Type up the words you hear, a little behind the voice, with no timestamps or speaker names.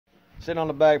Sitting on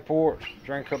the back porch,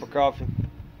 drink a cup of coffee,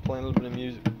 playing a little bit of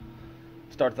music.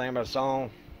 Start thinking about a song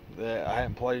that I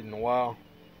hadn't played in a while.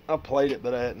 I played it,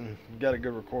 but I hadn't got a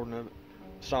good recording of it.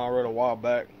 A song I wrote a while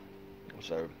back,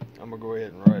 so I'm gonna go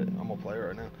ahead and write it. I'm gonna play it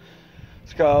right now.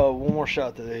 It's called "One More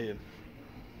Shot to the Head."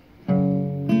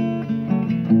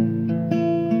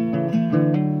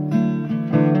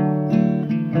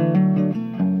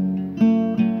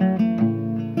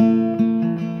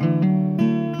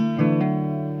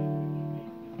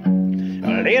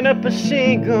 I lit up a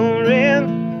cigarette,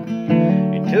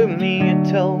 it took me a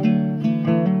toll.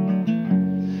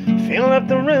 Filling up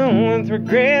the room with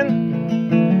regret,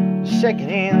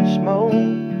 secondhand smoke.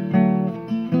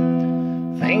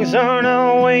 Things aren't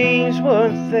always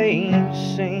what they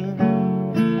seem.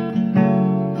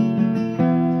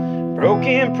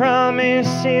 Broken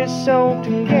promises soaked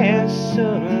in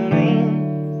gasoline.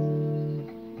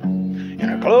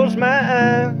 And I close my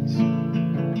eyes,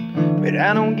 but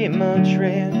I don't get much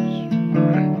rest,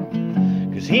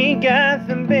 'cause he got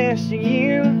the best of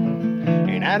you,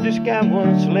 and I just got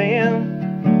what's left.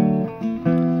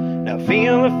 Now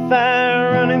feel the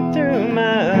fire running through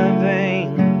my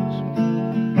veins,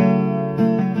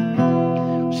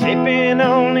 sipping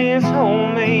on this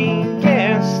homemade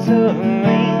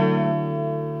gasoline,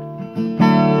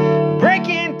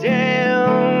 breaking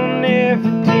down if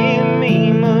it did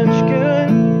me much good,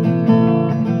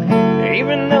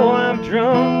 even though I'm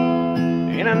drunk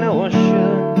and I know I should.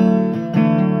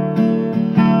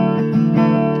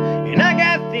 And I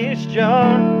got this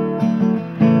jar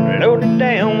loaded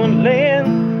down with lead,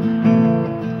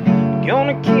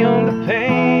 gonna kill the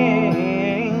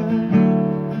pain.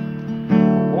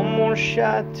 One more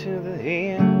shot to the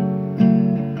head.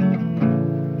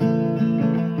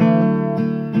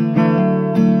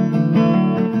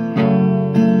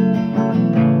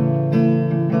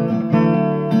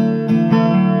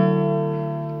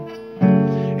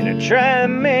 And I tried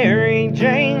Mary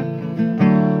Jane,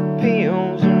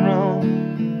 pills and rum,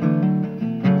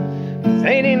 but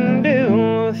they didn't do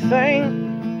a thing.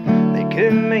 They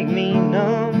couldn't make me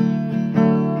numb.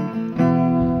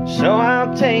 So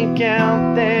I'll take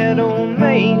out that old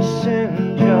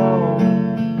mason jar.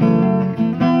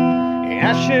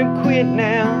 Yeah, I should quit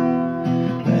now,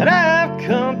 but I've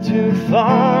come too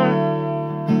far.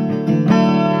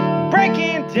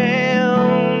 Breaking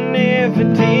down if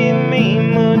it did me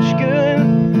much good,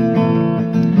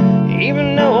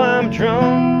 even though I'm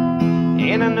drunk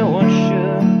and I know I should.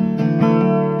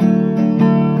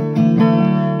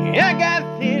 Yeah, I got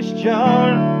this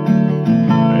jar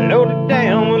loaded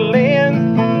down with lead,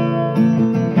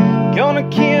 gonna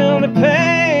kill the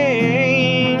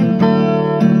pain.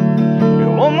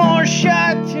 One more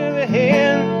shot to the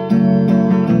head.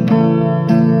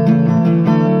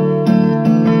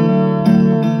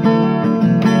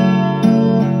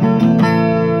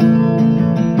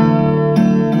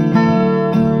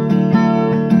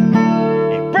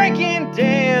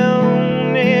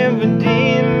 Down never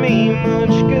did me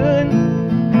much good,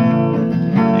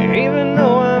 even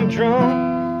though I'm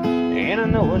drunk and I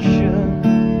know I should.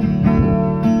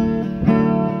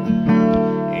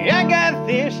 Yeah, I got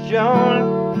this jar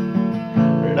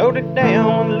loaded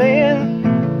down with lead,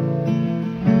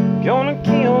 gonna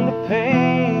kill the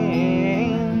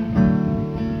pain.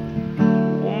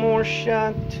 One more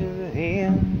shot to the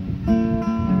head.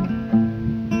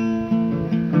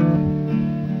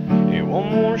 One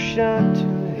more shot to